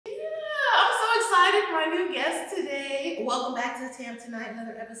new guest today. Welcome back to Tam Tonight,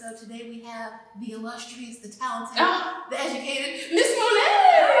 another episode. Today we have the illustrious, the talented, the educated Miss Monet.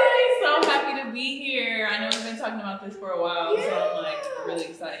 Hi, so happy to be here. I know we've been talking about this for a while, so I'm like really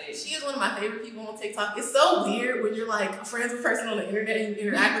excited. She is one of my favorite people on TikTok. It's so weird when you're like friends with a person on the internet and you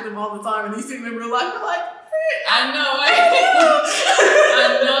interact with them all the time and you see them in real life, you're like, I know, I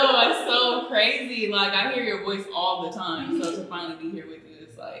know, it's so crazy. Like, I hear your voice all the time, so to finally be here with you,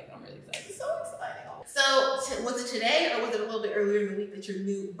 it's like, I'm really excited. It's so exciting. So, was it today or was it a little bit earlier in the week that your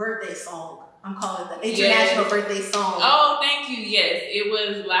new birthday song, I'm calling it the international birthday song? Oh, thank you. Yes, it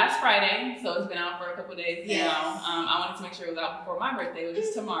was last Friday, so it's been out for a couple days now. I wanted to make sure it was out before my birthday, which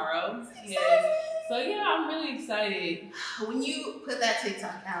is tomorrow. Yes. So yeah, I'm really excited. When you put that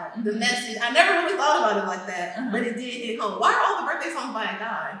TikTok out, the message, I never really thought about it like that, but it did hit home. Why are all the birthday songs by a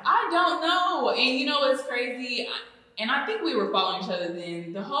guy? I don't know. And you know what's crazy? And I think we were following each other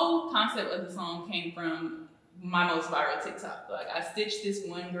then. The whole concept of the song came from my most viral TikTok. Like, I stitched this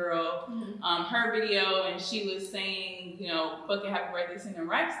one girl, her video, and she was saying, you know, fucking happy birthday, sending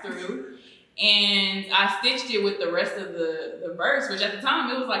racks through. And I stitched it with the rest of the verse, which at the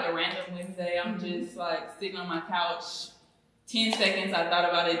time, it was like a random Wednesday. I'm just like sitting on my couch, 10 seconds, I thought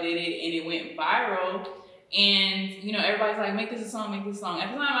about it, did it, and it went viral. And, you know, everybody's like, make this a song, make this a song.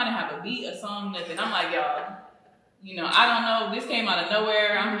 At the time, I didn't have a beat, a song, nothing. I'm like, y'all, you know, I don't know, this came out of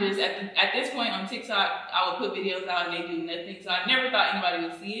nowhere. I'm just, at this point on TikTok, I would put videos out and they do nothing. So I never thought anybody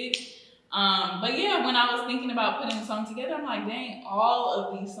would see it. But yeah, when I was thinking about putting a song together, I'm like, dang, all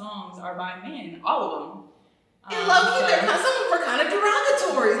of these songs are by men, all of them. And low-key, some of them were kind of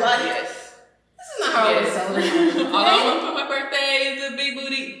derogatory. Like, this is not how I would celebrate. All I want for my birthday is a big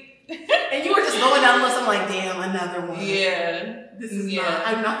booty. And you were just going down the list. I'm like, damn, another one. Yeah. This is not,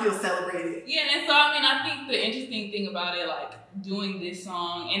 I do not feel celebrated. Yeah, and so I mean, I think the interesting thing about it, like doing this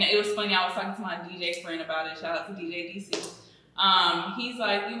song, and it was funny, I was talking to my DJ friend about it, shout out to DJ DC. He's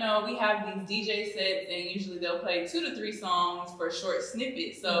like, you know, we have these DJ sets and usually they'll play 2 to 3 songs for short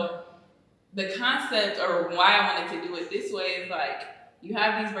snippets. So the concept or why I wanted to do it this way is like, you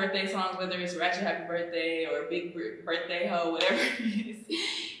have these birthday songs, whether it's Ratchet Happy Birthday or Big Birthday Ho, whatever it is.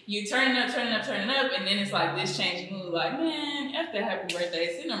 You turn it up, and then it's like this changing mood, like, man, after happy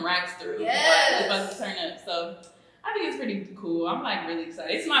birthday, send them racks through. Yes. Like, it's about to turn up. So I think it's pretty cool. I'm like really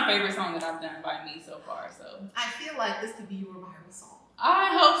excited. It's my favorite song that I've done by me so far. So I feel like this could be your viral song.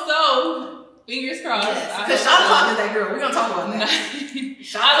 I hope so. Fingers crossed. Because Shot Clock is that girl. We're going to talk about that.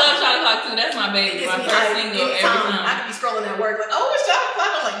 I love Shot Clock too. That's my baby. My first single every time. I could be scrolling at work like, oh, it's Shot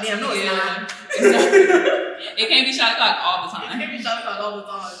Clock. I'm like, damn, no, it's not. It can't be Shot Clock all the time. It can't be Shot Clock all the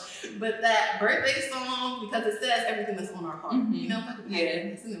time. But that birthday song, because it says everything that's on our heart. You know,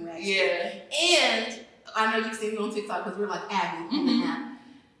 it's in the rack. And I know you've seen it on TikTok because we're like avid on the app.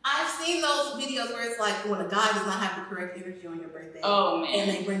 I've seen those videos where it's like when a guy does not have the correct energy on your birthday. Oh, man.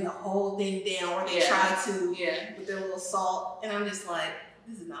 And they bring the whole thing down or they try to with their little salt. And I'm just like,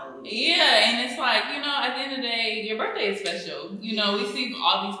 this is not what we do. Yeah, and it's like, you know, at the end of the day, your birthday is special. You know, we see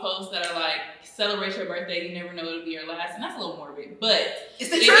all these posts that are like, celebrate your birthday, you never know it'll be your last. And that's a little morbid, but it's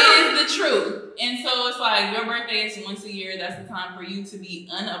the truth. It is the truth. And so it's like, your birthday is once a year. That's the time for you to be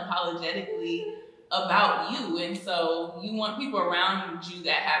unapologetically about you, and so you want people around you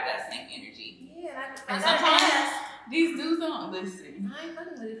that have that same energy. Yeah, and sometimes these dudes don't listen. I ain't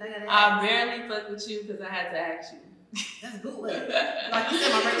fucking with it if I gotta ask. I barely fuck with you because I had to ask you. That's bootleg. Like you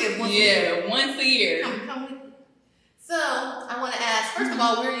said, my birthday is once a year. Yeah, once a year. Come with me. So I want to ask, first of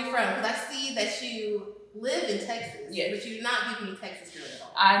all, where are you from? Because I see that you live in Texas, but you do not give me Texas girl at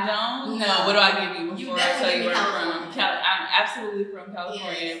all. I don't know. What do I give you before I tell you where I'm from? I'm absolutely from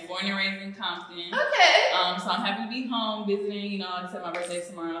California, born and raised in Compton. Okay. So I'm happy to be home visiting. You know, like I said, my birthday's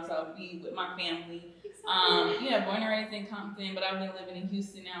tomorrow, so I'll be with my family. Yeah, born and raised in Compton, but I've been living in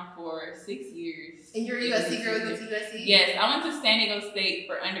Houston now for 6 years. And you're a USC girl, you went to USC? Yes, I went to San Diego State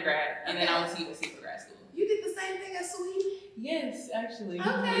for undergrad, and then I went to USC for grad school. You did the same thing as Sweetie? Yes, actually.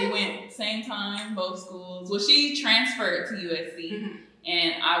 Okay. We went same time, both schools. Well, she transferred to USC,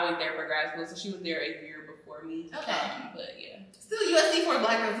 and I went there for grad school, so she was there a year before me. Okay. But yeah. Still USC for a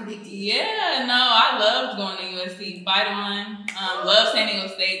black girl is a big deal. Yeah, no, I loved going to USC. Fight on. Love San Diego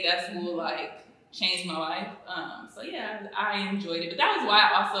State. That school, like, changed my life. So yeah, I enjoyed it. But that was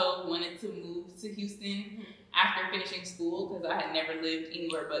why I also wanted to move to Houston after finishing school, because I had never lived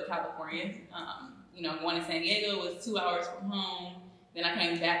anywhere but California. You know, going to San Diego was 2 hours from home. Then I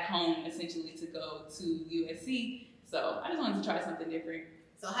came back home essentially to go to USC. So I just wanted to try something different.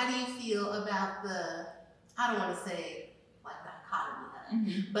 So how do you feel about the, I don't want to say like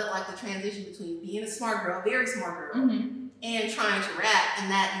dichotomy, but like the transition between being a smart girl, very smart girl, and trying to rap, and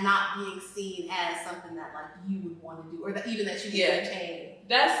that not being seen as something that like you would want to do, or that even that you would entertain.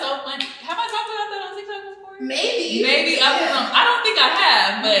 That's so funny. Have I talked about that on TikTok before? Maybe. I don't think I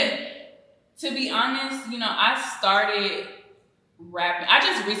have, but to be honest, you know, I started rapping. I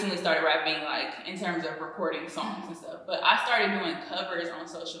just recently started rapping, like in terms of recording songs and stuff. But I started doing covers on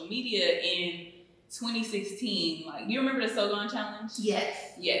social media in 2016. Like, you remember the Sogon Challenge? Yes.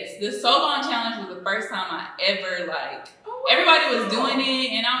 Yes. The Sogon Challenge was the first time I ever, like, everybody was doing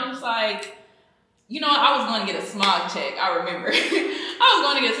it, and I was just like, you know, I was going to get a smog check. I remember. I was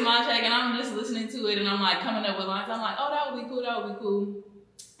going to get a smog check, and I'm just listening to it, and I'm like coming up with lines. I'm like, oh, that would be cool. That would be cool.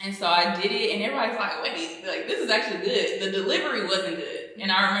 And so I did it, and everybody's like, wait, like, this is actually good. The delivery wasn't good.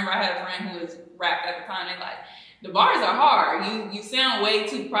 And I remember I had a friend who was rapped at the time, and like, the bars are hard. You sound way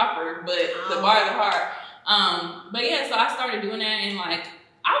too proper, but the bars are hard. But yeah, so I started doing that, and like,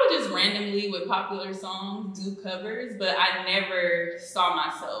 I would just randomly with popular songs do covers, but I never saw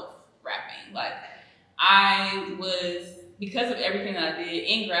myself rapping. Like, I was, because of everything that I did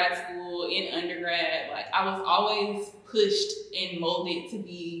in grad school, in undergrad, like, I was always pushed and molded to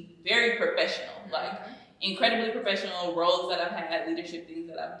be very professional, like incredibly professional roles that I've had, leadership things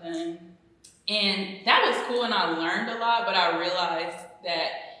that I've done. And that was cool, and I learned a lot, but I realized that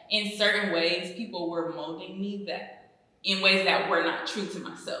in certain ways, people were molding me that in ways that were not true to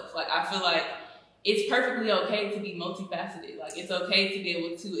myself. Like, I feel like it's perfectly okay to be multifaceted. Like, it's okay to be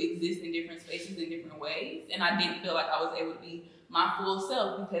able to exist in different spaces in different ways. And I didn't feel like I was able to be my full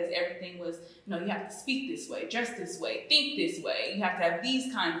self, because everything was, you know, you have to speak this way, dress this way, think this way. You have to have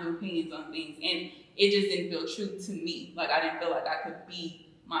these kinds of opinions on things. And it just didn't feel true to me. Like, I didn't feel like I could be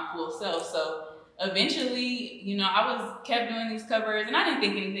my full self. So eventually, you know, I kept doing these covers, and I didn't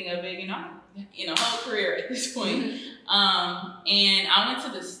think anything of it, you know, in a whole career at this point. And I went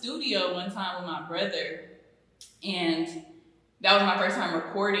to the studio one time with my brother, and that was my first time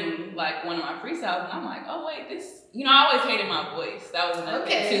recording like one of my freestyles, and I'm like, oh wait, this, you know, I always hated my voice. That was another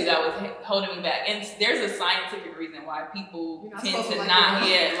thing too that was holding me back. And there's a scientific reason why people tend to not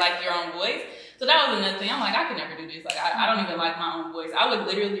like your own voice. So that was another thing. I'm like, I could never do this. Like, I don't even like my own voice. I would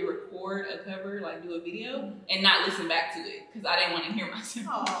literally record a cover, like do a video, and not listen back to it because I didn't want to hear myself.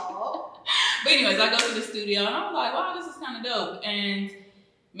 Aww. But anyways, I go to the studio, and I was like, wow, this is kind of dope. And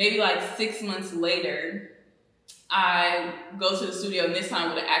maybe like 6 months later, I go to the studio, and this time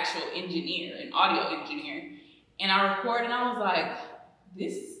with an actual engineer, an audio engineer. And I record, and I was like,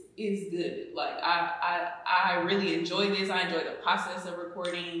 this is good. Like, I really enjoy this. I enjoy the process of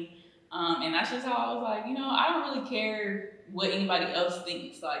recording. And that's just how I was like, you know, I don't really care what anybody else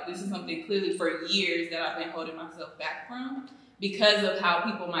thinks. Like, this is something clearly for years that I've been holding myself back from because of how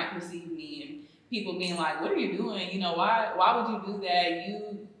people might perceive me, and people being like, what are you doing? You know, why would you do that?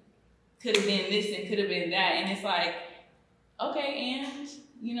 You could have been this and could have been that. And it's like, okay, and,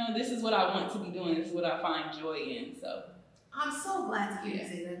 you know, this is what I want to be doing. This is what I find joy in, so. I'm so glad to hear you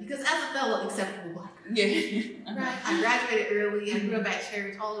say that, because as a fellow acceptable Black girl, right? I graduated early, I grew up at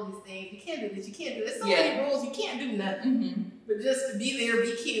church, all of these things. You can't do this, you can't do this. So many rules, you can't do nothing. But just to be there,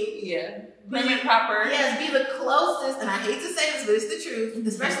 be cute. Prim and proper. Yes, be the closest, and I hate to say this, but it's the truth,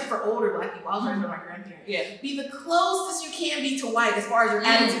 especially for older Black people. I was raised by my grandparents. Be the closest you can be to white as far as your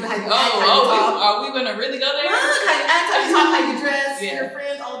attitude, how you act, how you talk. Are we gonna really go there? Look, how you act, how you talk, how you dress, your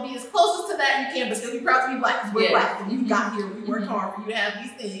friends, all be as closest to that you can, but still be proud to be Black, because we're Black, and you got here, we worked hard for you to have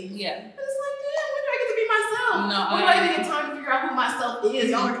these things. But it's like, damn, when do I get to be myself? When do I even get time to figure out who myself is?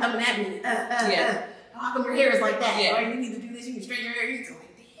 Y'all are coming at me. How come your hair is like that? Or you need to do this, you can straighten your hair. You're like,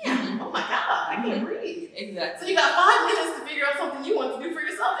 damn, oh my God, I can't breathe. Exactly. So you got 5 minutes to figure out something you want to do for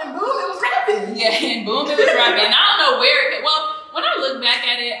yourself, and boom, it was rapping. And boom, it was rapping. And I don't know where it, well, when I look back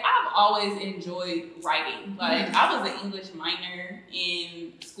at it, I've always enjoyed writing. Like, I was an English minor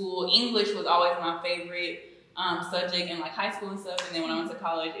in school. English was always my favorite subject in like high school and stuff. And then when I went to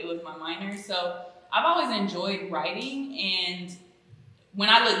college, it was my minor. So I've always enjoyed writing. And when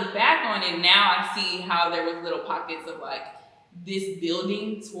I look back on it now, I see how there was little pockets of like this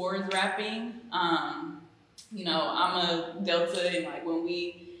building towards rapping. You know, I'm a Delta, and like when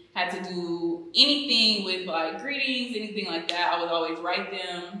we had to do anything with like greetings, anything like that, I would always write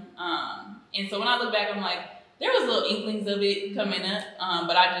them. And so when I look back, I'm like, there was little inklings of it coming up,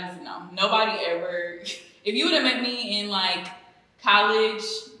 but I just, nobody ever, if you would have met me in like college,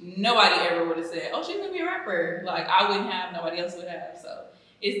 nobody ever would have said, oh, she's gonna be a rapper. Like, I wouldn't have, nobody else would have. So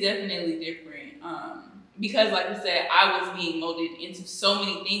it's definitely different. Because like you said, I was being molded into so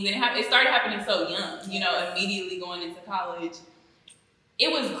many things, and it started happening so young, immediately going into college.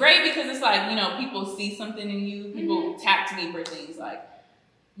 It was great because it's like, people see something in you. People tap to me for things like,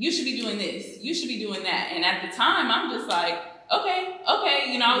 you should be doing this, you should be doing that. And at the time, I'm just like, okay.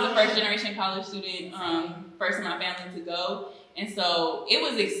 You know, I was a first generation college student, first in my family to go. And so it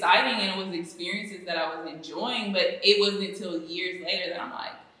was exciting and it was experiences that I was enjoying, but it wasn't until years later that I'm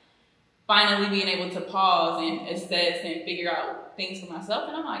like, finally being able to pause and assess and figure out things for myself.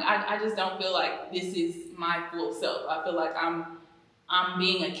 And I'm like, I just don't feel like this is my full self. I feel like I'm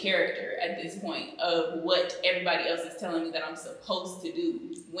being a character at this point of what everybody else is telling me that I'm supposed to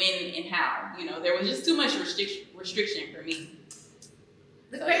do, when and how. You know, there was just too much restriction for me.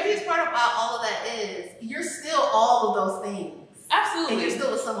 The craziest part about all of that is you're still all of those things. Absolutely. And you're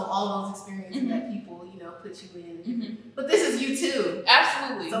still the sum of all those experiences that people, you know, put you in. But this is you too.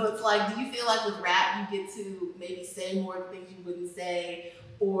 Absolutely. So it's like, do you feel like with rap you get to maybe say more things you wouldn't say,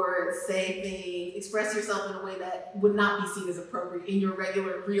 or say things, express yourself in a way that would not be seen as appropriate in your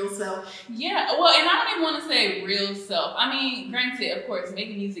regular real self? Yeah, well, and I don't even want to say real self. I mean, granted, of course,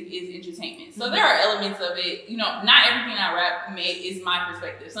 making music is entertainment. So there are elements of it, you know, not everything I rap is my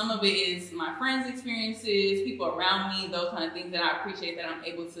perspective. Some of it is my friends' experiences, people around me, those kind of things that I appreciate that I'm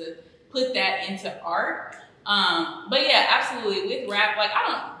able to put that into art. But yeah, absolutely. With rap, like, I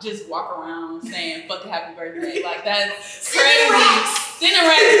don't just walk around saying fuck happy birthday. Like, that's crazy. Sending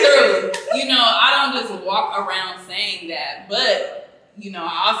racks through. You know, I don't just walk around saying that. But, you know,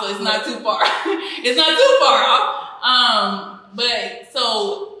 also it's not too far. It's not too far off. But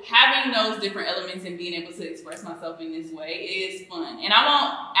so having those different elements and being able to express myself in this way is fun. And I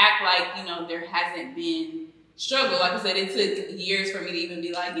won't act like, you know, there hasn't been struggle. Like I said, it took years for me to even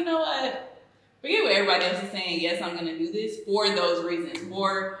be like, you know what? Forget what everybody else is saying. Yes, I'm going to do this for those reasons.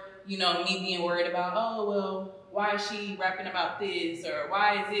 For, you know, me being worried about, oh, well, why is she rapping about this? Or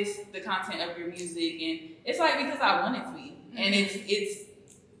why is this the content of your music? And it's like, because I want it to be. And it's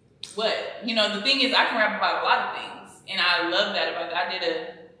what? You know, the thing is, I can rap about a lot of things. And I love that about it. I did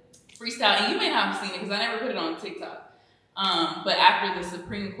a freestyle, and you may not have seen it because I never put it on TikTok. But after the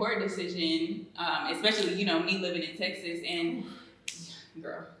Supreme Court decision, especially, you know, me living in Texas, and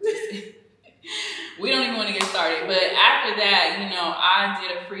girl, we don't even want to get started. But after that, you know, I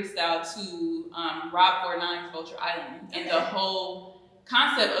did a freestyle to Rob 49's Vulture Island. And the whole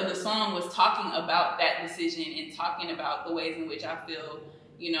concept of the song was talking about that decision and talking about the ways in which I feel,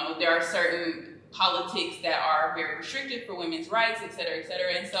 you know, there are certain politics that are very restrictive for women's rights, et cetera, et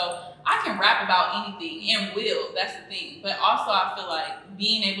cetera. And so I can rap about anything and will, that's the thing. But also I feel like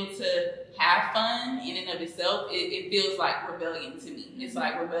being able to have fun in and of itself, it feels like rebellion to me. It's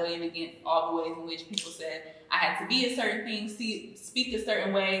like rebellion against all the ways in which people said I had to be a certain thing, speak a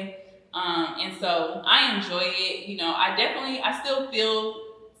certain way. And so I enjoy it. You know, I still feel,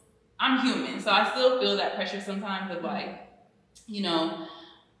 I'm human, so I still feel that pressure sometimes of like, you know,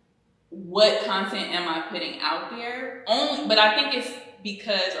 what content am I putting out there? But I think it's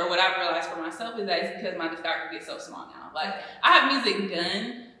because, or what I've realized for myself is that it's because my discography is so small now. Like, I have music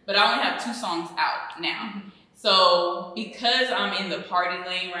done, but I only have 2 songs out now. So because I'm in the party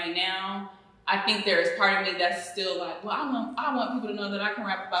lane right now, I think there's part of me that's still like, well, I want people to know that I can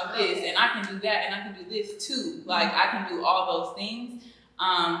rap about this, and I can do that, and I can do this too. Like, I can do all those things.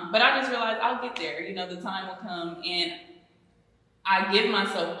 But I just realized I'll get there. You know, the time will come, and I give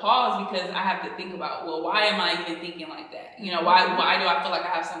myself pause because I have to think about, well, why am I even thinking like that? You know, why do I feel like I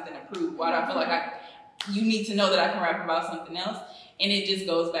have something to prove? Why do I feel like you need to know that I can rap about something else? And it just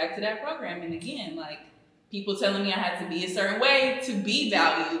goes back to that programming again, like people telling me I had to be a certain way to be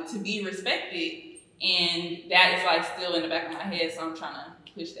valued, to be respected. And that is like still in the back of my head, so I'm trying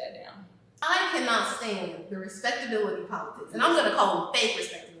to push that down. I cannot stand the respectability politics, and I'm going to call them fake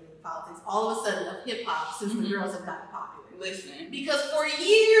respectability politics, all of a sudden of hip hop since the girls have gotten popular. Listen. Because for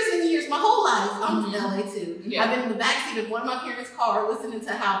years and years, my whole life, I'm from LA too. Yeah. I've been in the backseat of one of my parents' car listening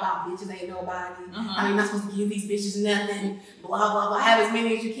to how about bitches ain't nobody. How you're not supposed to give these bitches nothing. Blah, blah, blah. Have as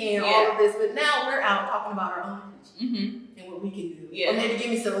many as you can. All of this. But now we're out talking about our own and what we can do. Or maybe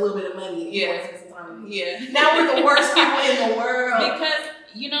give me a little bit of money. If you want to spend some time with me. Now we're the worst people in the world. Because,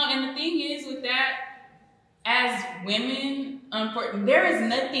 you know, and the thing is with that, as women, there is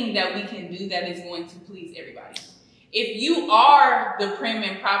nothing that we can do that is going to please everybody. If you are the prim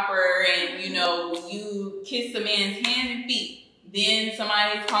and proper and, you know, you kiss a man's hands and feet, then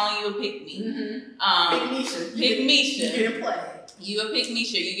somebody's calling you a pick-me. Pick-Misha. Pick-Misha. You get in play. You a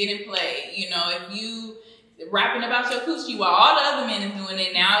pick-Misha. You get in play. You know, if you rapping about your coochie while all the other men is doing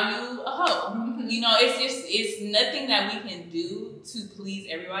it, now you a hoe. You know, it's nothing that we can do to please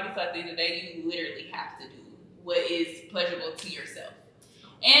everybody. So at the end of the day, you literally have to do what is pleasurable to yourself.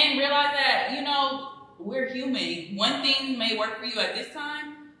 And realize that, you know, we're human. One thing may work for you at this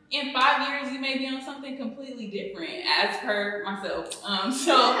time, in 5 years, you may be on something completely different, as per myself.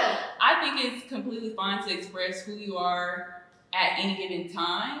 So I think it's completely fine to express who you are at any given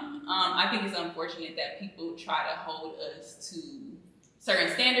time. I think it's unfortunate that people try to hold us to certain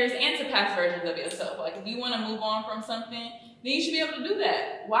standards and to past versions of yourself. Like, if you want to move on from something, then you should be able to do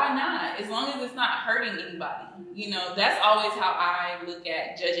that. Why not? As long as it's not hurting anybody. You know, that's always how I look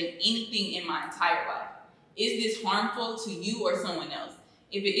at judging anything in my entire life. Is this harmful to you or someone else?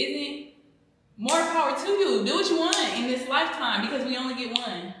 If it isn't, more power to you. Do what you want in this lifetime, because we only get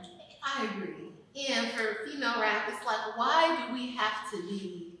one. I agree. And for female rap, it's like, why do we have to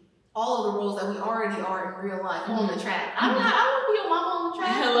be all of the roles that we already are in real life on the track? I don't want to be your mama on the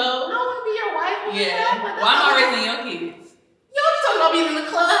track. Hello? I don't want to be your wife on the track. Like, why am I raising your kids? Yo, you talking about being in the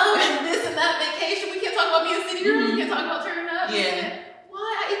club and this and that vacation. We can't talk about being city girls. We can't talk about turning up. Yeah. Why?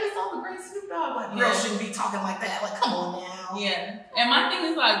 I even saw the great Snoop Dogg. Like, girls shouldn't be talking like that. Like, come on now. Yeah. And my thing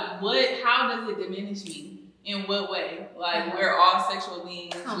is like, how does it diminish me? In what way? Like, we're all sexual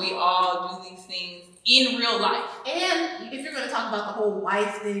beings. We all do these things in real life. And if you're going to talk about the whole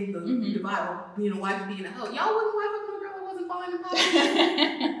wife thing, the divide, being a wife and being a hoe, y'all wouldn't wife up on a girl that wasn't fine and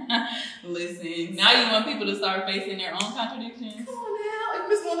popping. Listen, now you want people to start facing their own contradictions. Come on now. If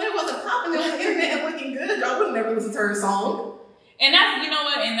Miss Monet wasn't popping on the internet and looking good, y'all would never listen to her song. And that's, you know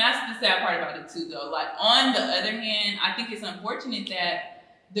what, and that's the sad part about it too, though. Like, on the other hand, I think it's unfortunate that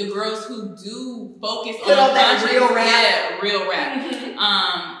the girls who do focus on that real rap. Yeah, real rap.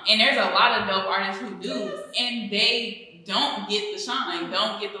 And there's a lot of dope artists who do, and they don't get the shine,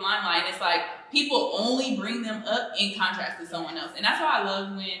 don't get the limelight. It's like, people only bring them up in contrast to someone else. And that's why I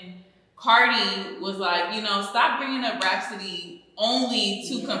love when Cardi was like, you know, stop bringing up Rhapsody only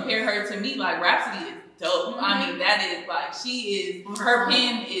to compare her to me. Like, Rhapsody is dope. I mean, that is like, she is, her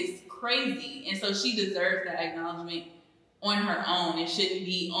pen is crazy. And so she deserves that acknowledgement on her own. It shouldn't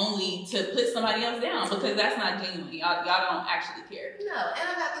be only to put somebody else down, because that's not genuine. Y'all don't actually care. No, and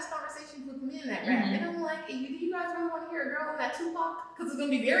I've had this conversation with men that rap, and I'm like, do you guys really want to hear a girl in that Tupac? Because it's going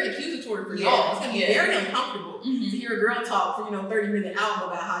to be very accusatory for y'all. It's going to be very uncomfortable to hear a girl talk for, 30-minute album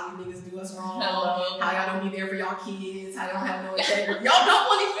about how you niggas do us wrong, how y'all don't be there for y'all kids, how y'all don't have no integrity. Y'all don't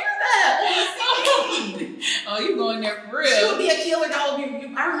want to hear that on the CD. Oh, you going there for real. She would be a killer. Y'all would be,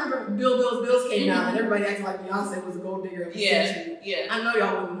 I remember Bills came out, and everybody acted like Beyonce was a gold digger of the century. Yeah. I know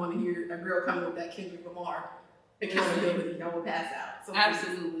y'all wouldn't want to hear a girl coming with that Kendrick Lamar accountability. Y'all would pass out. So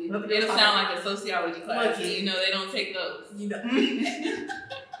absolutely. It'll sound like a sociology class. You know, they don't take those.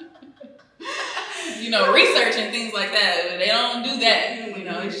 Research and things like that. They don't do that.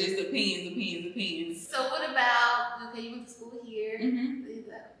 It's just opinions. So what about, you went to school here.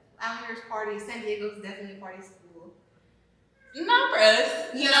 Out here's parties. San Diego's definitely a party school. Not for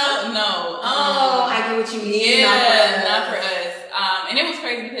us. No. Oh, I get what you mean. Yeah, not for us. And it was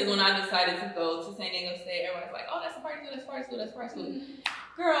crazy because when I decided to go to San Diego State, everybody's like, oh, that's a party school.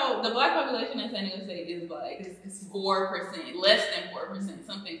 Girl, the black population in San Diego State is like, it's 4%, less than 4%,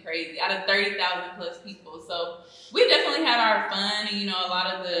 something crazy, out of 30,000 plus people. So we definitely had our fun. And, a lot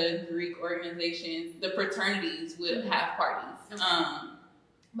of the Greek organizations, the fraternities would have parties.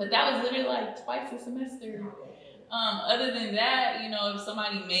 But that was literally like twice a semester. Other than that, if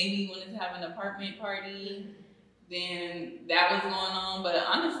somebody maybe wanted to have an apartment party, then that was going on. But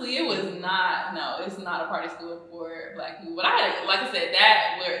honestly, it was it's not a party school for black people. But like I said,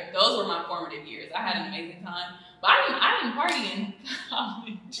 those were my formative years. I had an amazing time. But I didn't party in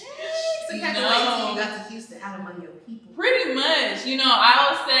college. So you had to wait until you got to Houston out among your people. Pretty much. I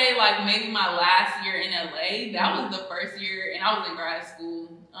would say like maybe my last year in LA, that was the first year, and I was in grad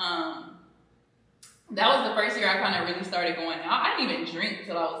school. That was the first year I kind of really started going out. I didn't even drink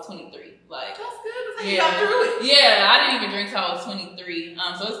until I was 23. Like, that's good. That's how you got through it. Yeah, I didn't even drink until I was 23.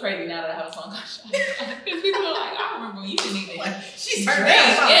 So it's crazy now that I have a song called Shot. Because people are like, I remember when you didn't even like, she's turned drink.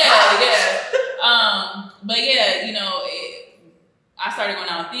 Down. Yeah. But yeah, I started going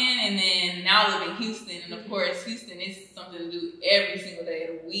out then, and then now I live in Houston. And of course, Houston is something to do every single day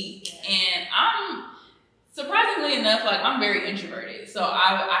of the week. And surprisingly enough, like, I'm very introverted. So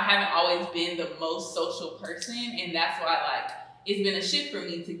I haven't always been the most social person. And that's why, like, it's been a shift for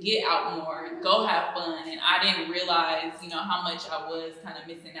me to get out more, go have fun. And I didn't realize, how much I was kind of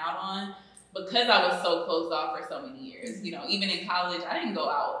missing out on because I was so closed off for so many years. Even in college, I didn't go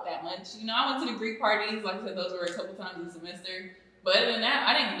out that much. I went to the Greek parties. Like I said, those were a couple times a semester. But other than that,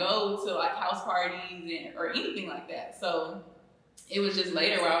 I didn't go to, like, house parties or anything like that. So it was just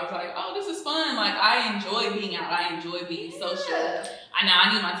later where I was like, oh, this is fun. Like, I enjoy being out. I enjoy being social.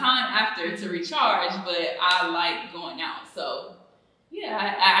 I need my time after to recharge, but I like going out. So,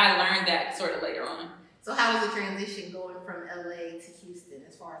 yeah, I learned that sort of later on. So how was the transition going from LA to Houston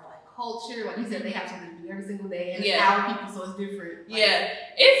as far as like culture? Like you said, they have something to do every single day, and it's our people, so it's different. Like, yeah,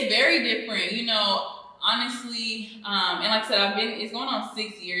 it's very different. You know, honestly, and like I said, it's going on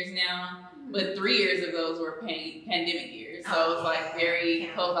 6 years now, but 3 years of those were pandemic years. So it's like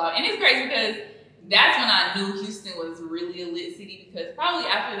very close out, and it's crazy because that's when I knew Houston was really a lit city, because probably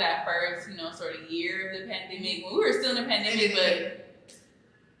after that first, you know, sort of year of the pandemic, when we were still in the pandemic, but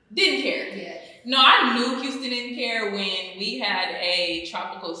didn't care. Yeah. No, I knew Houston didn't care when we had a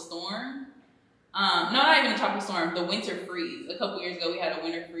tropical storm. No, not even a tropical storm, the winter freeze. A couple years ago, we had a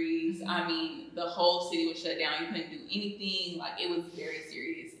winter freeze. I mean, the whole city was shut down. You couldn't do anything. Like, it was very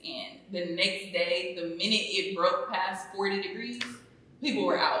serious. And the next day, the minute it broke past 40 degrees, people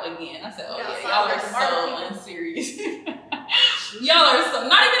were out again. I said, oh yeah, y'all are so unserious. Y'all are so,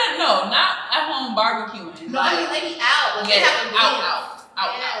 not at home barbecuing. No, I mean, they be out. Like, yeah, they have out.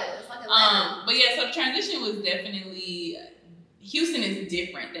 It's like a but yeah, so the transition was definitely, Houston is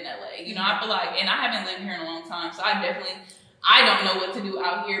different than LA. You know, I feel like, and I haven't lived here in a long time, so I don't know what to do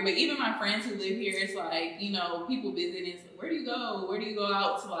out here. But even my friends who live here, it's like, you know, people visit and it's like, where do you go? Where do you go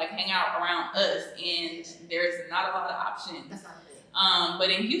out to like hang out around us? And there's not a lot of options. That's not good. But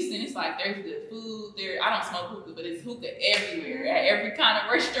in Houston, it's like there's good food. I don't smoke hookah, but it's hookah everywhere at every kind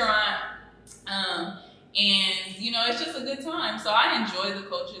of restaurant. And you know, it's just a good time. So I enjoy the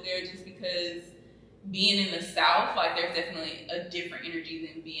culture there, just because being in the South, like there's definitely a different energy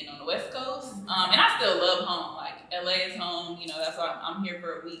than being on the West Coast. And I still love home. Like LA is home. You know, that's why I'm here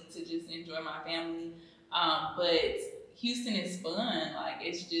for a week to just enjoy my family. But Houston is fun. Like,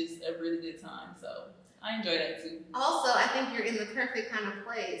 it's just a really good time. So I enjoy that too. Also, I think you're in the perfect kind of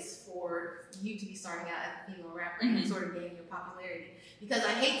place for you to be starting out as a female rapper and sort of gaining your popularity. Because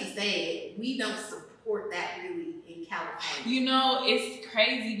I hate to say it, we don't support that really in California. You know, it's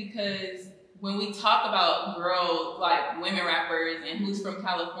crazy because when we talk about girls, like women rappers and who's from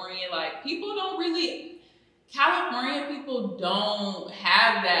California, like California people don't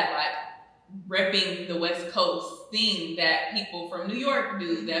have that like repping the West Coast thing that people from New York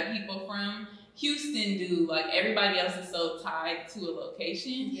do, that people from Houston do. Like, everybody else is so tied to a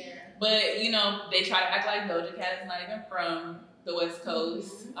location. Yeah. But, you know, they try to act like Doja Cat is not even from the West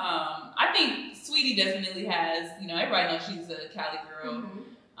Coast. I think Sweetie definitely has, you know, everybody knows she's a Cali girl.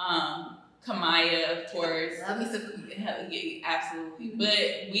 Kamaya, of course. Love me some. Yeah, absolutely.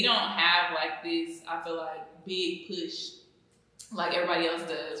 But we don't have like this, I feel like, big push like everybody else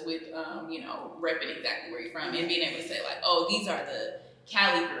does with, you know, repping exactly where you're from and being able to say like, oh, these are the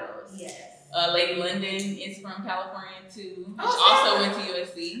Cali girls. Yes. Lady London is from California too. She also went to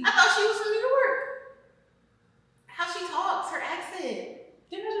USC. I thought she was from New York. How she talks, her accent.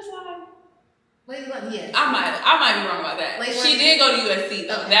 Didn't I just lie? Lady London, yes. I might be wrong about that. She did go to USC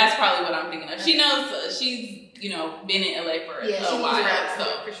though. Okay. That's probably what I'm thinking of. She knows, she's, you know, been in LA for a while.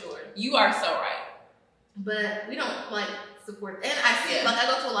 So for sure. You are so right. But we don't like support, and I see like I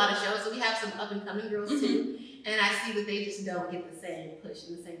go to a lot of shows, so we have some up and coming girls too, and I see that they just don't get the same push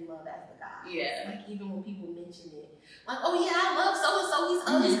and the same love as the guys. Yeah. Like, even when people mention it, like, oh yeah, I love so and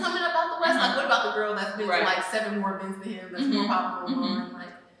so. He's coming up out the West. Like, what about the girl that's been to like 7 more events than him? That's more popular than like.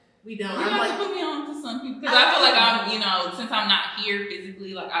 We don't. You have to put me on to some people, because I feel like I'm, you know, since I'm not here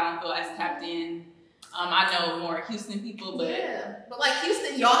physically, like I don't feel as tapped in. I know more Houston people, but but like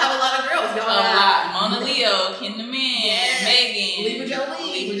Houston, y'all have a lot of girls. Y'all a lot. Mona Leo, Ken the Man, Megan, Libra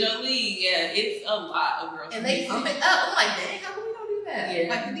Jolie. Yeah, it's a lot of girls. And they pump it up. I'm like, dang, how come we don't do that? Yeah.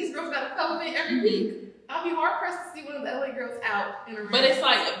 Like, these girls got a cover every week. I'll be hard pressed to see one of the LA girls out in a room. But it's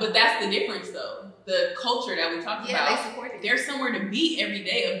like, but that's the difference though. The culture that we talked about. They support it. There's somewhere to be every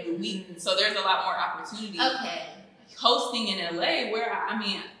day of the week, so there's a lot more opportunity. Okay. Hosting in LA, where I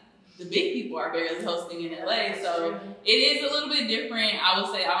mean, the big people are barely hosting in LA, so it is a little bit different. I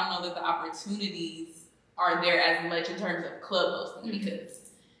would say I don't know that the opportunities are there as much in terms of club hosting, because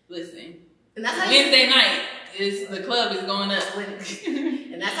listen, and that's how Wednesday night is the club is going up.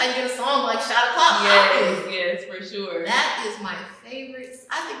 And that's how you get a song like Shot O'Clock. Yes, for sure. That is my favorite.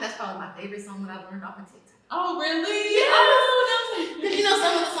 I think that's probably my favorite song that I've learned off of TikTok. Oh, really? Yes. Because you know,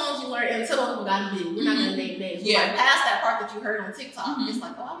 some of the songs you learn, and some of them got big. We're not going to name names. Yeah. Like, past that part that you heard on TikTok, it's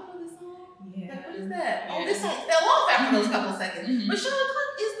like, oh, I don't know this song. Yeah. Like, what is that? Oh, this song fell off after those couple seconds. But Shot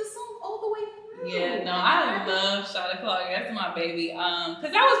O'Clock is the song all the way through. Yeah, no, I love Shot O'Clock. That's my baby.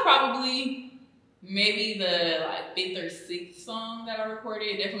 Because that was probably maybe the like 5th or 6th song that I recorded.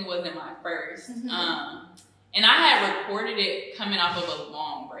 It definitely wasn't my first. And I had recorded it coming off of a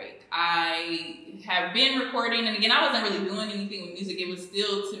long break. I have been recording, and again, I wasn't really doing anything with music. It was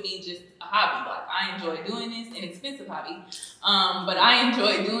still, to me, just a hobby. Like, I enjoy doing this, an expensive hobby. But I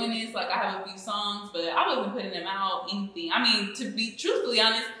enjoy doing this, business. Like, I have a few songs, but I wasn't putting them out, anything. I mean, to be truthfully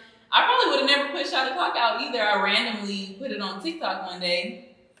honest, I probably would have never put Shot O'Clock out either. I randomly put it on TikTok one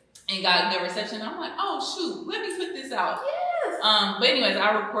day and got good reception. I'm like, oh shoot, let me put this out. Yes. But anyways,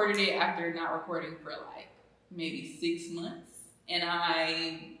 I recorded it after not recording for like maybe 6 months. And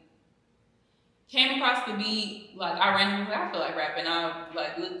I came across the beat, like I randomly was like, I feel like rapping. I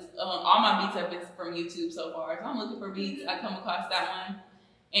like looked, all my beats have been from YouTube so far. So I'm looking for beats. I come across that one.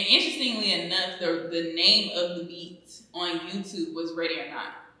 And interestingly enough, the name of the beat on YouTube was Ready or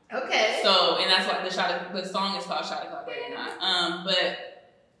Not. Okay. So, and that's why the song is called Shot O'Clock, Ready or Not. But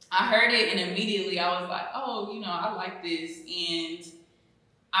I heard it and immediately I was like, oh, you know, I like this. And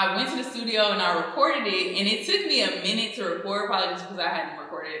I went to the studio and I recorded it, and it took me a minute to record, probably just because I hadn't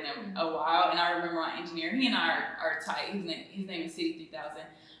recorded it in a while. And I remember my engineer, he and I are tight. His name is City 3000.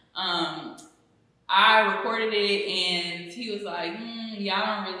 I recorded it and he was like,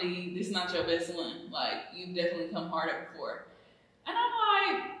 yeah, this is not your best one. Like, you've definitely come harder before. And I'm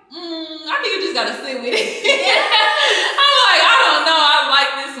like, I think you just gotta sit with it. I'm like, I don't know, I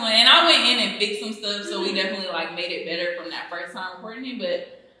like this one. And I went in and fixed some stuff, so we definitely like made it better from that first time recording it.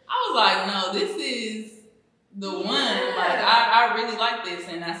 But I was like, no, this is the one. Like, I really like this,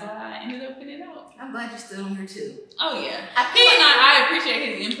 and that's why I ended up putting it out. I'm glad you're still on here too. Oh yeah. I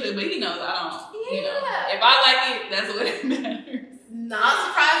appreciate his input, but he knows I don't. Yeah. You know, if I like it, that's what it matters. Not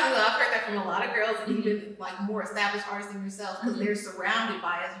surprisingly, I've heard that from a lot of girls, and even like more established artists than yourself, because they're surrounded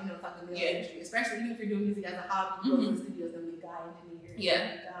by, as you know, like the music industry, especially even if you're doing music as a hobby. You go to the studios and be a guy engineer.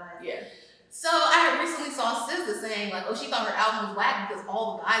 Yeah. So I recently saw SZA saying like, oh, she thought her album was whack because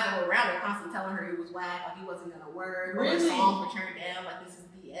all the guys that were around her constantly telling her it was whack, like he wasn't gonna work, or her songs were turned down, like this is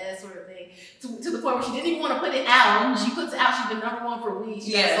BS sort of thing. To the point where she didn't even want to put it out. She puts it out, she's been #1 for weeks.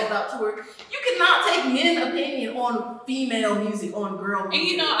 She got sold out tour. You cannot take men's opinion on female music, on girl music. And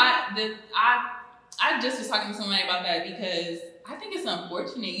you know, I just was talking to somebody about that because I think it's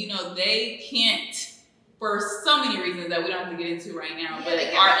unfortunate. You know, they can't, for so many reasons that we don't have to get into right now, but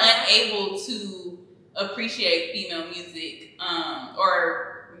are unable to appreciate female music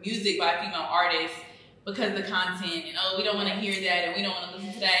or music by female artists because the content, and oh, we don't want to hear that and we don't want to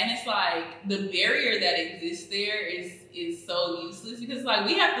listen to that. And it's like the barrier that exists there is so useless, because like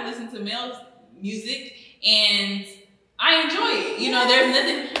we have to listen to male music and I enjoy it. You know, there's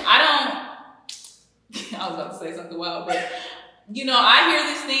nothing, I was about to say something wild, but you know, I hear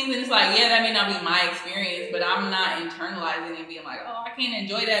these things and it's like, yeah, that may not be my experience, but I'm not internalizing and being like, oh, I can't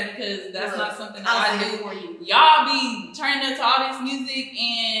enjoy that because that's not something that I do. For you. Y'all be turning up to all this music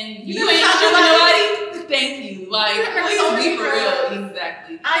and you ain't enjoying nobody. Thank you. Like, please be for real.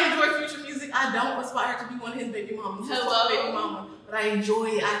 Exactly. I enjoy Future music. I don't aspire to be one of his baby mamas. Hello, baby mama. But I enjoy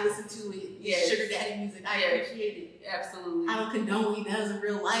it. I listen to it. Yes. Sugar daddy music. I appreciate it. Absolutely. I don't condone what he does in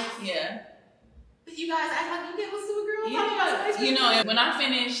real life. Yeah. But you guys act like you get what's to a girl. Yeah. You know, when I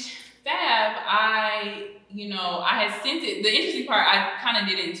finished Fab, I had sent it. The interesting part, I kind of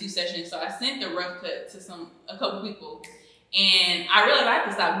did it in 2 sessions. So I sent the rough cut to a couple people. And I realized I have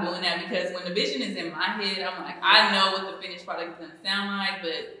to stop doing that, because when the vision is in my head, I'm like, I know what the finished product is going to sound like.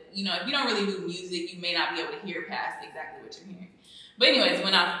 But, you know, if you don't really do music, you may not be able to hear past exactly what you're hearing. But anyways,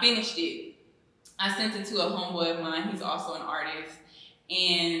 when I finished it, I sent it to a homeboy of mine. He's also an artist.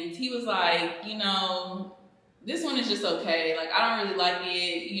 And he was like, you know, this one is just okay. Like, I don't really like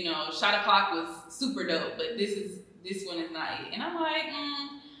it. You know, Shot O'Clock was super dope, but this one is not it. And I'm like,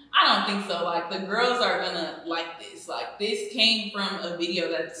 I don't think so. Like, the girls are gonna like this. Like, this came from a video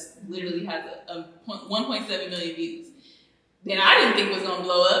that literally has a 1.7 million views. Then I didn't think was gonna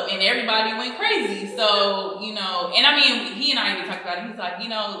blow up, and everybody went crazy. So, you know, and I mean, he and I even talked about it. He's like, you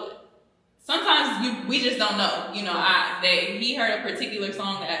know, sometimes we just don't know. You know, he heard a particular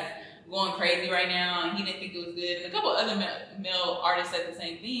song that's going crazy right now, and he didn't think it was good. And a couple other male artists said the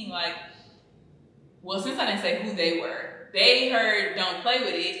same thing. Like, well, since I didn't say who they were, they heard "Don't Play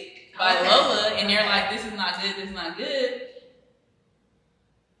With It" by Lola, and they're like, "This is not good. This is not good."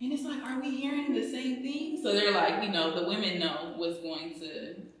 And it's like, are we hearing the same thing? So they're like, you know, the women know what's going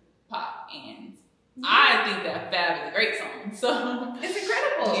to pop, and I think that Fab is a great song. So it's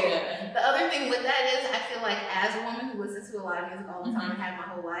incredible. Yeah. The other thing with that is, I feel like as a woman who listens to a lot of music all the time and have my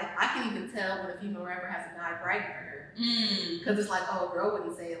whole life, I can even tell when a female rapper has a guy writing for her. Because it's like, oh, a girl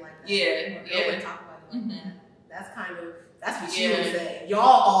wouldn't say it like that. Yeah. A girl wouldn't talk about it like that. That's what she would say. Y'all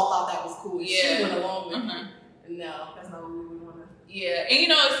all thought that was cool. She went along with it. No, that's not what we would want to. Yeah. And you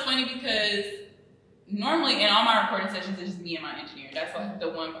know, it's funny because normally in all my recording sessions, it's just me and my engineer. That's like the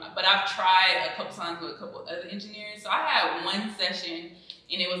one. But I've tried a couple times with a couple other engineers. So I had one session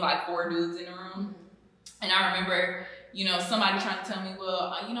and it was like 4 dudes in the room. And I remember you know, somebody trying to tell me,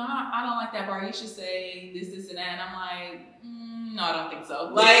 well, you know, I don't like that bar. You should say this, and that. And I'm like, no, I don't think so.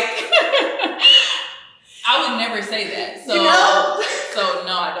 Like, I would never say that. So, so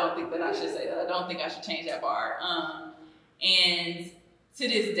no, I don't think that I should say that. I don't think I should change that bar. And to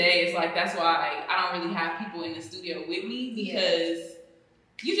this day, it's like, that's why I don't really have people in the studio with me, because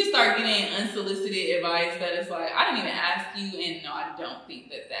you just start getting unsolicited advice that it's like, I didn't even ask you, and no, I don't think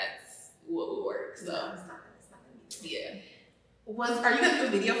that that's what would work. So, no, it's not gonna be yeah. Are you gonna do a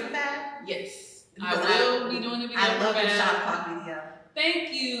video for that? Yes, I will be doing a video. I love the shot clock video.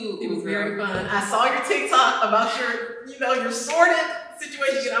 Thank you. It was very fun. I saw your TikTok about your, you know, your sorted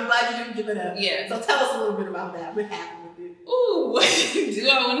situation. I'm glad you didn't give it up. Yeah. So tell us a little bit about that. What happened with it? Ooh, do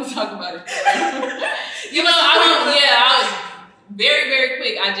I want to talk about it? You know, I was very, very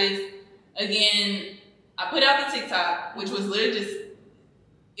quick. I just, again, I put out the TikTok, which was literally just,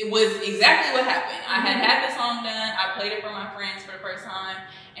 it was exactly what happened. I had the song done. I played it for my friends for the first time,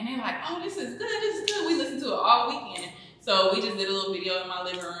 and they're like, oh, this is good. This is good. We listened to it all weekend. So we just did a little video in my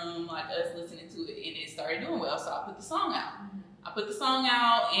living room, like us listening to it, and it started doing well. So I put the song out. I put the song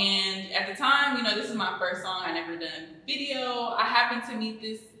out, and at the time, you know, this is my first song. I never done video. I happened to meet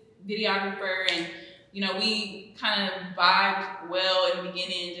this videographer, and, you know, we kind of vibed well in the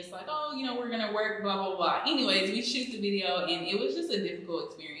beginning, just like, oh, you know, we're gonna work, blah, blah, blah. Anyways, we shoot the video, and it was just a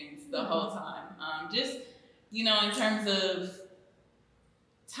difficult experience the whole time. Just, you know, in terms of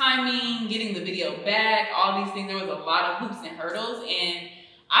timing, getting the video back, all these things, there was a lot of hoops and hurdles, and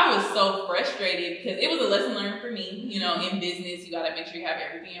I was so frustrated because it was a lesson learned for me. You know, in business, you gotta make sure you have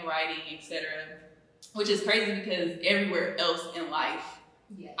everything in writing, etc. Which is crazy because everywhere else in life,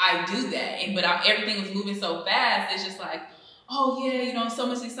 I do that, but everything was moving so fast. It's just like, oh yeah, you know, so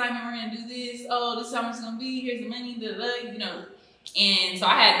much excitement. We're gonna do this. Oh, this is how much it's gonna be. Here's the money. You know, and so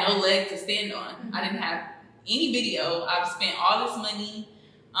I had no leg to stand on. I didn't have any video. I've spent all this money.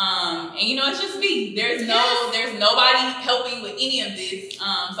 And you know, it's just me. There's nobody helping with any of this. So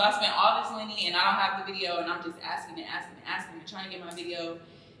I spent all this money and I don't have the video, and I'm just asking and trying to get my video.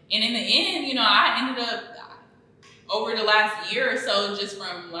 And in the end, you know, I ended up over the last year or so, just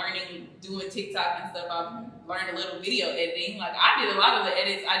from learning, doing TikTok and stuff, I've learned a little video editing. Like, I did a lot of the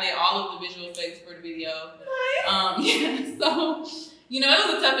edits. I did all of the visual effects for the video. Yeah, so, you know,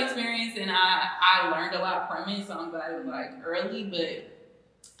 it was a tough experience, and I learned a lot from it. So I'm glad it was like early, but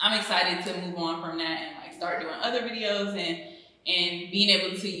I'm excited to move on from that and like start doing other videos and being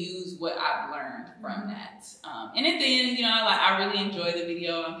able to use what I've learned from that. And at the end, you know, I really enjoy the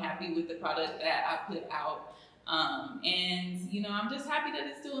video. I'm happy with the product that I put out. And you know, I'm just happy that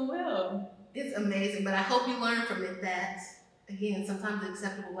it's doing well. It's amazing, but I hope you learn from it that, again, sometimes the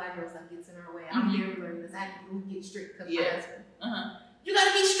acceptable black girl stuff gets in our way. I'm here to learn this. I have to get strict because my husband. You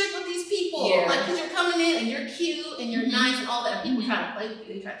gotta be strict with these people. Like, because you're coming in and you're cute and you're nice and all that. People try to play with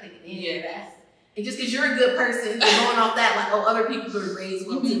you, they try to take advantage of that. And just because you're a good person, you're going off that, like, oh, other people were raised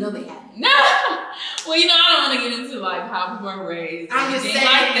well, so no, they haven't. No! Well, you know, I don't want to get into, like, how people are raised. I'm just saying,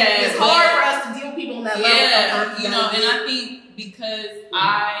 like that. It's hard for us to deal with people on that level. Yeah, you know, and I think because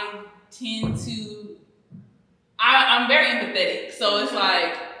I tend to, I'm very empathetic. So it's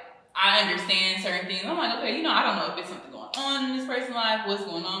like, I understand certain things. I'm like, okay, you know, I don't know if it's something going on in this person's life, what's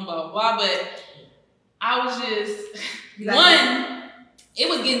going on, blah, blah, blah. But I was just, it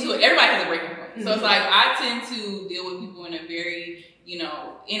was getting to it. Everybody has a breaking point. So it's like, I tend to deal with people in a very, you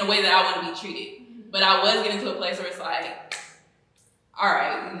know, in a way that I want to be treated. But I was getting to a place where it's like, all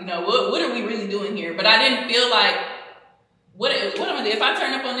right, you know, what are we really doing here? But I didn't feel like, what am I gonna do? If I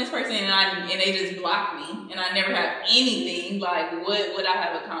turn up on this person and they just block me and I never have anything, like, what would I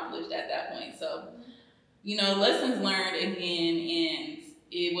have accomplished at that point? So, you know, lessons learned again, and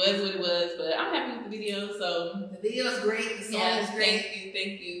it was what it was, but I'm happy with the video. So the video is great. The song is great.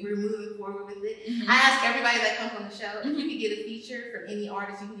 Thank you. We're moving forward with it. I ask everybody that comes on the show if you could get a feature from any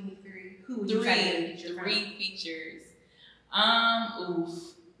artist. You can give me three. Who would you try to get a feature from? 3 features.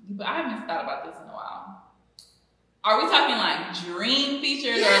 But I haven't thought about this in a while. Are we talking like dream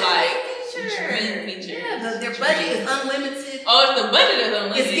features or like dream features? Yeah, their budget is unlimited. Oh, if the budget is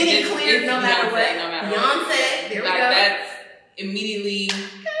unlimited, it's getting cleared no matter what. Beyonce, there we go. That's immediately,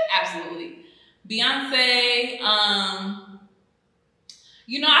 absolutely. Beyonce,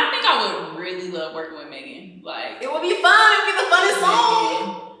 you know, I think I would really love working with Megan. Like, it would be fun. It'd be the funnest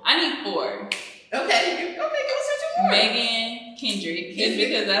song. I need 4. Okay, give us 2 more. Megan, Kendrick, just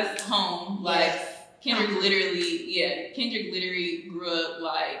because that's home. Like, Kendrick literally grew up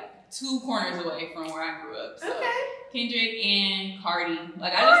like 2 corners away from where I grew up. So Kendrick and Cardi.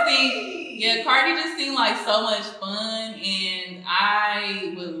 Like I just think, Cardi just seemed like so much fun, and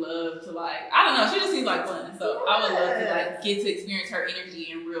I would love to like, I don't know, she just seems like fun. So I would love to like get to experience her energy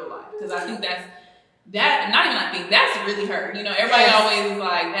in real life, because I think that's really her. You know, everybody always is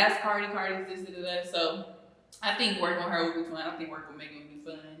like, that's Cardi's this, that. So I think working with her would be fun. I think working with Megan would be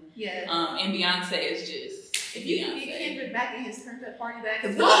fun. Yes. And Beyonce is just if you can get Kendrick back in his turned up party back,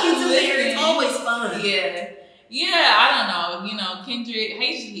 because walking to there is always fun. Yeah, I don't know. You know, Kendrick,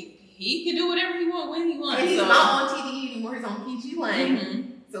 he can do whatever he wants when he wants. And he's not on TDE anymore. He's on PG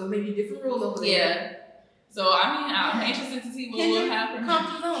Lane. So maybe different rules over there. Yeah. So I mean, I'm interested to see what will happen.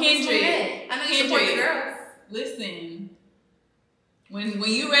 Kendrick, I know you support the girls. Listen, when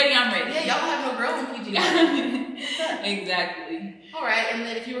you ready, I'm ready. Yeah, y'all have no girls in PG Lane. Exactly. All right, and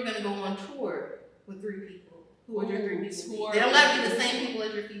then if you were going to go on tour with 3 people, who would your 3 people be? They don't got to be the same people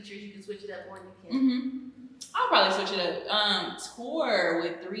as your features. You can switch it up, or you can. I'll probably switch it up. Tour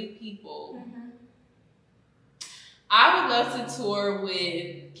with 3 people. I would love to tour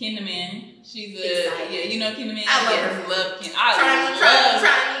with Ken the Man. She's you know Ken the Man. I love Ken.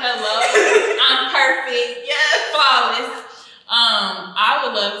 Hello. I'm perfect. Yes, flawless. I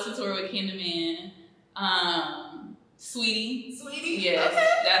would love to tour with Ken the Man. Sweetie. Yes,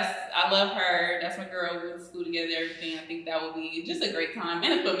 I love her. That's my girl. We went to school together, everything. I think that would be just a great time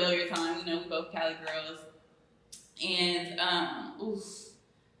and a familiar time. You know, we both Cali girls. And who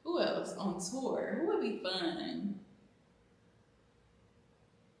else on tour? Who would be fun?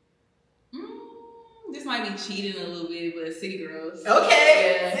 This might be cheating a little bit, but City Girls.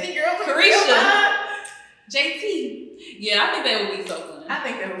 Okay. City Girls. Carisha. JT. Yeah, I think that would be so fun. I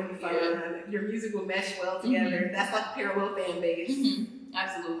think that would be fun. Your music will mesh well together. That's like a parallel fan base.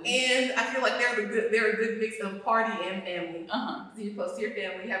 Absolutely. And I feel like they're a good mix of party and family. So you close to your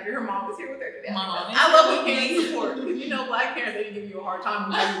family. Your mom is here with her today. I love when parents support, because you know black parents, they give you a hard time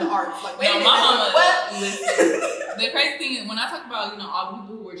when you do the arts. Like, wait, my mama. What? Listen, the crazy thing is when I talk about all the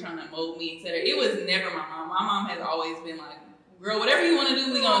people who were trying to mold me, etc., it was never my mom. My mom has always been like, girl, whatever you want to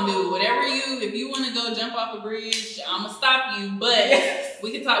do, we gonna do. If you want to go jump off a bridge, I'm gonna stop you. But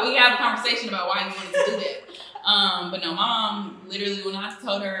we can talk. We can have a conversation about why you wanted to do that. But no, my mom literally, when I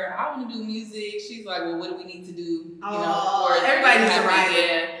told her I want to do music, she's like, well, what do we need to do? Everybody needs to write.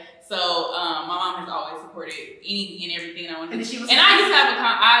 Yeah. So my mom has always supported any and everything I want to do. And I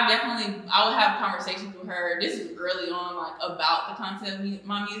would have conversations with her. This is early on, like about the content of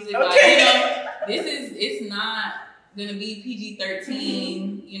my music. Like, it's not gonna be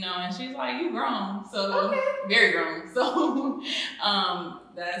PG-13, and she's like, you grown, so very grown. So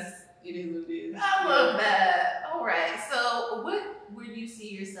it is what it is. I love that. All right. So what would you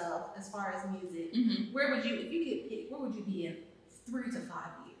see yourself as far as music? Where would you, if you could pick, where would you be in 3 to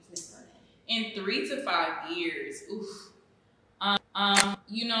 5 years, Miss Monet? In 3 to 5 years,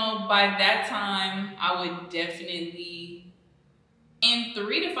 by that time, I would definitely, in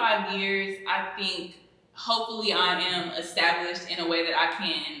 3 to 5 years, I think hopefully I am established in a way that I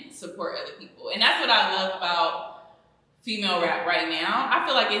can support other people. And that's what I love about female rap right now. I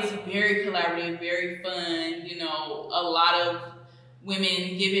feel like it's very collaborative, very fun. A lot of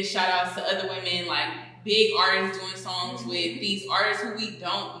women giving shout outs to other women, like big artists doing songs with these artists who we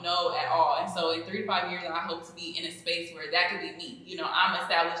don't know at all. And so in 3 to 5 years, I hope to be in a space where that could be me. I'm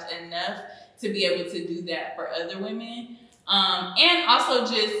established enough to be able to do that for other women. And also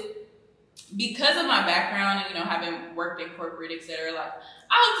just because of my background and, having worked in corporate, etc., like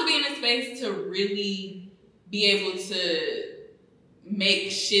I hope to be in a space to really be able to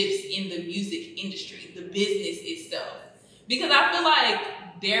make shifts in the music industry, the business itself. Because I feel like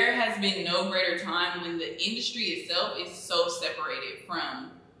there has been no greater time when the industry itself is so separated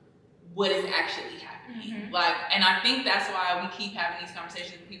from what is actually happening. And I think that's why we keep having these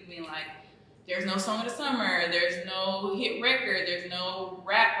conversations with people being like, there's no song of the summer, there's no hit record, there's no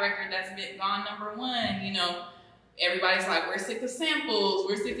rap record that's been gone #1, Everybody's like, we're sick of samples,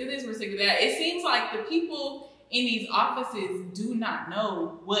 we're sick of this, we're sick of that. It seems like the people in these offices do not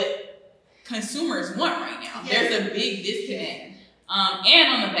know what consumers want right now. There's a big disconnect.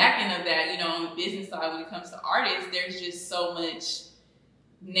 And on the back end of that, on the business side, when it comes to artists, there's just so much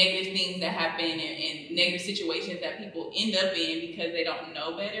negative things that happen and negative situations that people end up in because they don't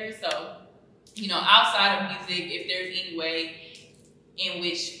know better. So, outside of music, if there's any way in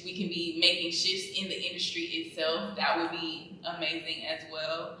which we can be making shifts in the industry itself, that would be amazing as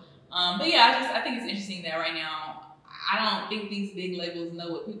well. But yeah, I think it's interesting that right now I don't think these big labels know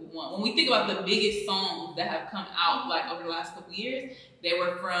what people want. When we think about the biggest songs that have come out like over the last couple years, they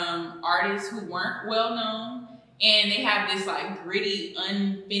were from artists who weren't well known, and they have this like gritty,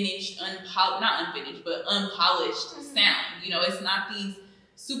 unpolished sound. You know, it's not these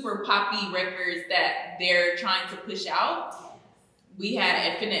super poppy records that they're trying to push out. We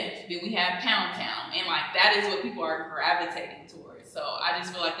had FNF, then we had Pound Town, and like that is what people are gravitating towards. So I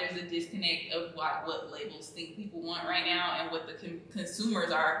just feel like there's a disconnect of what labels think people want right now and what the consumers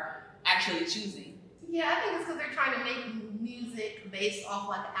are actually choosing. Yeah, I think it's because they're trying to make music based off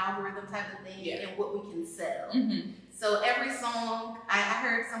like an algorithm type of thing and what we can sell. Mm-hmm. So every song, I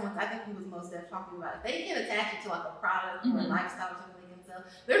heard someone, I think he was Mos Def talking about it, they can attach it to like a product or a lifestyle or something.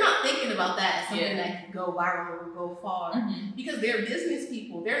 They're not thinking about that as something that can go viral or go far because they're business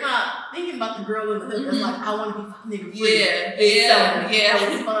people. They're not thinking about the girl in the hood that's like, I want to be fucking nigga free. That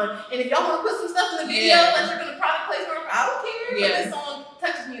was fun. And if y'all want to put some stuff in the video that you're going to product placement, I don't care. But this song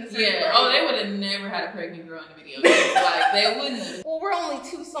touches me in a certain way. Oh, they would have never had a pregnant girl in the video. Like, they wouldn't. Well, we're only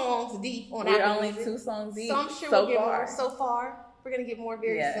 2 songs deep on We're only 2 songs deep. So I'm sure we'll get more so far. We're going to get more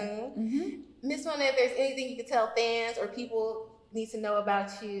very soon. Miss Monet, if there's anything you could tell fans or people need to know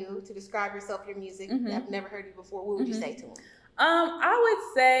about you to describe yourself, your music, that I've never heard you before, what would you say to them? I would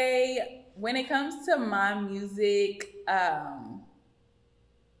say when it comes to my music,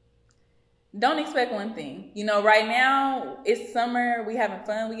 don't expect one thing. You know, right now it's summer, we having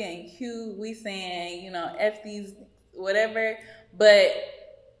fun, we getting cute, we saying, you know, F these, whatever. But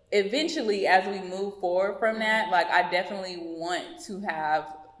eventually, as we move forward from that, like I definitely want to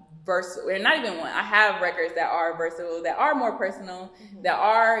have versatile, or not even one. I have records that are versatile, that are more personal, that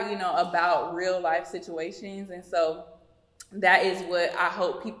are, you know, about real life situations. And so that is what I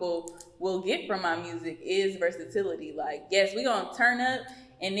hope people will get from my music is versatility. Like, yes, we're going to turn up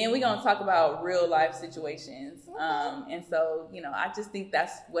and then we're going to talk about real life situations. And so, you know, I just think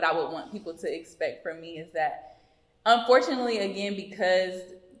that's what I would want people to expect from me is that, unfortunately, again, because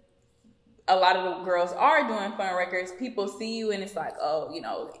a lot of the girls are doing fun records, people see you and it's like, oh, you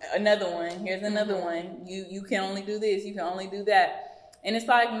know, another one, here's another one. You can only do this, you can only do that. And it's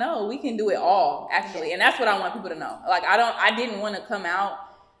like, no, we can do it all, actually. And that's what I want people to know. Like, I didn't want to come out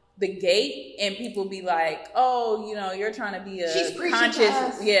the gate and people be like, oh, you know, you're trying to be a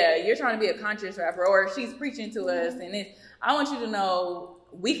conscious, you're trying to be a conscious rapper, or she's preaching to us. And I want you to know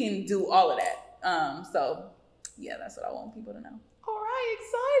we can do all of that. So yeah, that's what I want people to know. All right,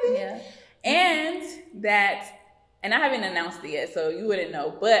 excited. Yeah. And I haven't announced it yet, so you wouldn't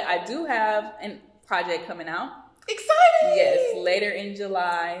know, but I do have a project coming out. Exciting! Yes, later in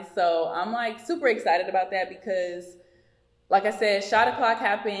July. So I'm like super excited about that because, like I said, Shot O'Clock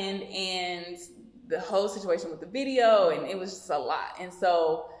happened and the whole situation with the video, and it was just a lot. And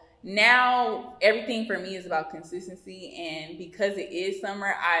so now everything for me is about consistency, and because it is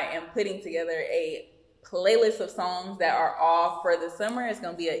summer, I am putting together a playlist of songs that are all for the summer. It's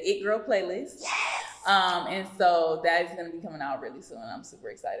gonna be a It Girl playlist. Yes. And so that is gonna be coming out really soon. I'm super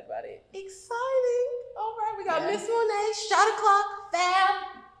excited about it. Exciting. All right, we got Miss Monet, Shot O'Clock, Fab.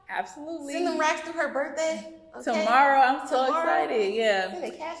 Absolutely. Send them racks through her birthday. Okay. Tomorrow, I'm so excited. Yeah.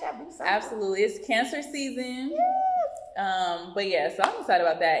 Send a cash out, do something. Absolutely. It's Cancer season. Yes. But yeah, so I'm excited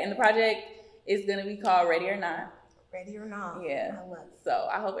about that. And the project is gonna be called Ready or Not. Ready or Not. Yeah. I love it. So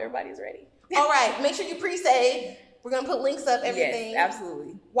I hope everybody's ready. All right, make sure you pre-save. We're going to put links up, everything. Yes,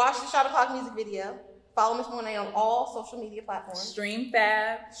 absolutely. Watch the Shot O'Clock music video. Follow Miss Monet on all social media platforms. Stream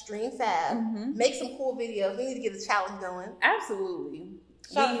Fab. Make some cool videos. We need to get a challenge going. Absolutely.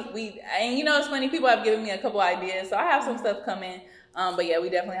 And you know, it's funny, people have given me a couple ideas, so I have some stuff coming. But yeah, we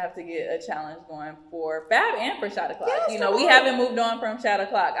definitely have to get a challenge going for Fab and for Shot O'Clock. Yes, you know, we haven't moved on from Shot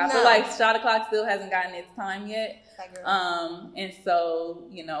O'Clock. I feel like Shot O'Clock still hasn't gotten its time yet. And so,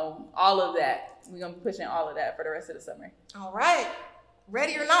 you know, all of that, we're going to be pushing all of that for the rest of the summer. All right.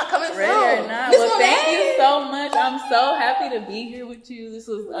 Ready or Not, coming soon. Ready or Not. Well, thank you so much. I'm so happy to be here with you. This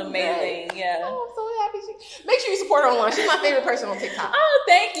was amazing. Yeah. Oh, I'm so happy. Make sure you support her online. She's my favorite person on TikTok. Oh,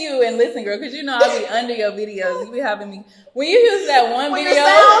 thank you. And listen, girl, because you know I'll be under your videos. You be having me. When you use that one video,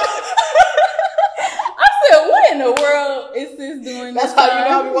 I said, what in the world is this doing? That's how you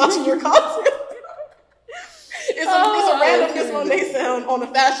know I'll be watching your content. It's a random Miss Monet sound on a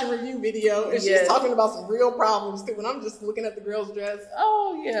fashion review video, and she's talking about some real problems too. And I'm just looking at the girl's dress.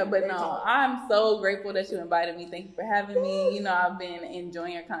 Oh yeah, but no, I'm so grateful that you invited me. Thank you for having me. You know, I've been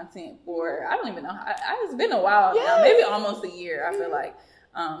enjoying your content for I don't even know. It's been a while now, maybe almost a year. I feel like.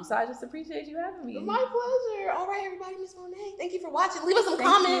 So I just appreciate you having me. My pleasure. All right, everybody, Miss Monet, thank you for watching. Leave us some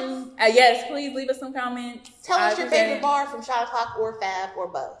comments. Yes, please leave us some comments. Tell us your favorite bar from Shot O'Clock or Fab or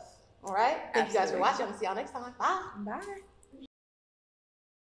both. All right. Thank you guys for watching. I'm gonna see y'all next time. Bye. Bye.